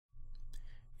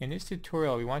In this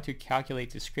tutorial, we want to calculate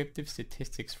descriptive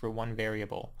statistics for one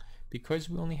variable. Because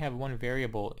we only have one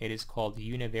variable, it is called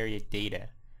univariate data.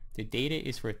 The data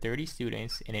is for 30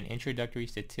 students in an introductory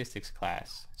statistics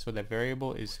class, so the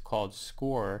variable is called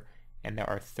score and there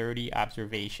are 30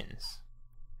 observations.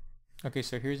 Okay,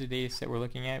 so here's the data set we're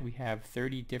looking at. We have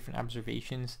 30 different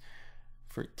observations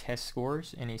for test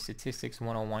scores in a Statistics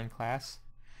 101 class.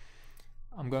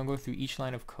 I'm going to go through each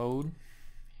line of code.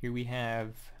 Here we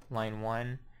have line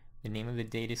 1, the name of the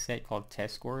data set called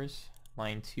test scores.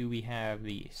 Line 2, we have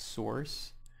the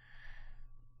source.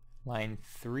 Line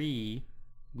 3,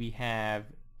 we have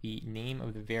the name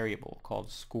of the variable called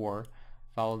score,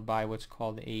 followed by what's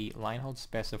called a line hold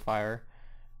specifier,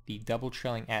 the double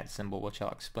trailing at symbol, which I'll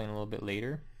explain a little bit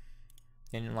later.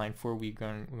 Then in line 4, we're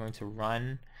going to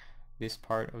run this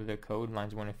part of the code,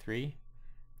 lines 1 to 3.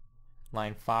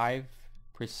 Line 5,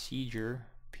 procedure,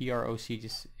 PROC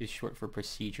just is short for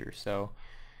procedure, so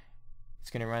it's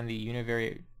going to run the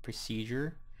univariate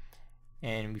procedure,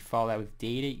 and we follow that with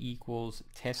data equals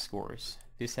test scores.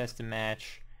 This has to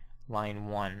match line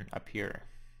 1 up here.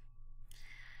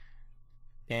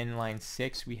 Then line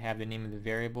 6, we have the name of the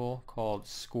variable called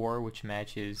score, which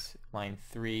matches line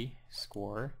 3,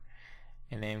 score.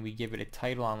 And then we give it a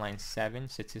title on line 7,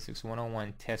 Statistics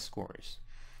 101 test scores.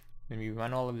 When we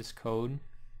run all of this code,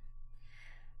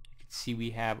 you can see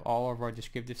we have all of our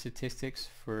descriptive statistics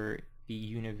for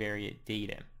the univariate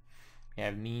data. We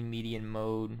have mean, median,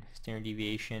 mode, standard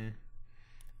deviation,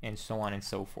 and so on and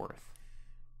so forth.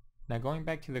 Now going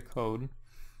back to the code,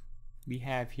 we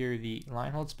have here the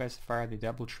line hold specifier, the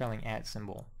double trailing at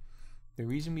symbol. The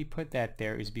reason we put that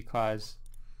there is because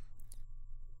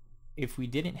if we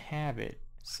didn't have it,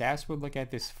 SAS would look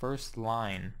at this first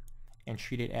line and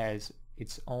treat it as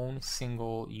its own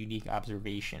single unique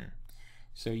observation.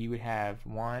 So you would have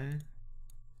 1,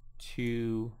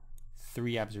 2,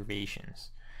 3 observations.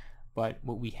 But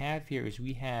what we have here is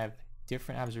we have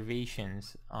different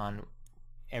observations on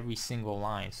every single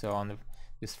line. So on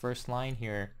this first line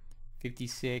here,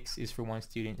 56 is for one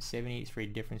student, 78 is for a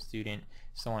different student,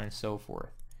 so on and so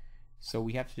forth. So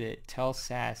we have to tell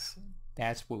SAS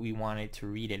that's what we want it to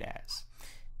read it as.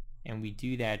 And we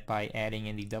do that by adding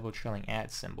in the double trailing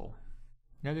at symbol.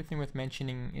 Another thing worth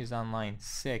mentioning is on line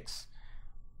 6,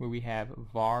 where we have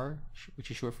var,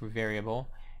 which is short for variable,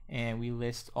 and we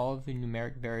list all of the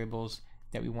numeric variables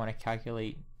that we want to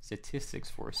calculate statistics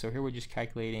for. So here we're just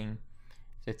calculating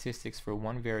statistics for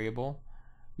one variable.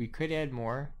 We could add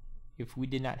more. If we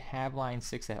did not have line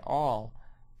 6 at all,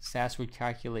 SAS would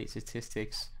calculate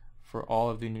statistics for all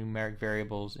of the numeric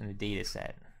variables in the data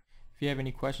set. If you have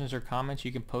any questions or comments,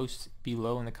 you can post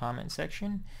below in the comment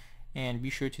section, and be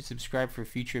sure to subscribe for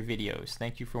future videos.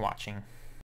 Thank you for watching.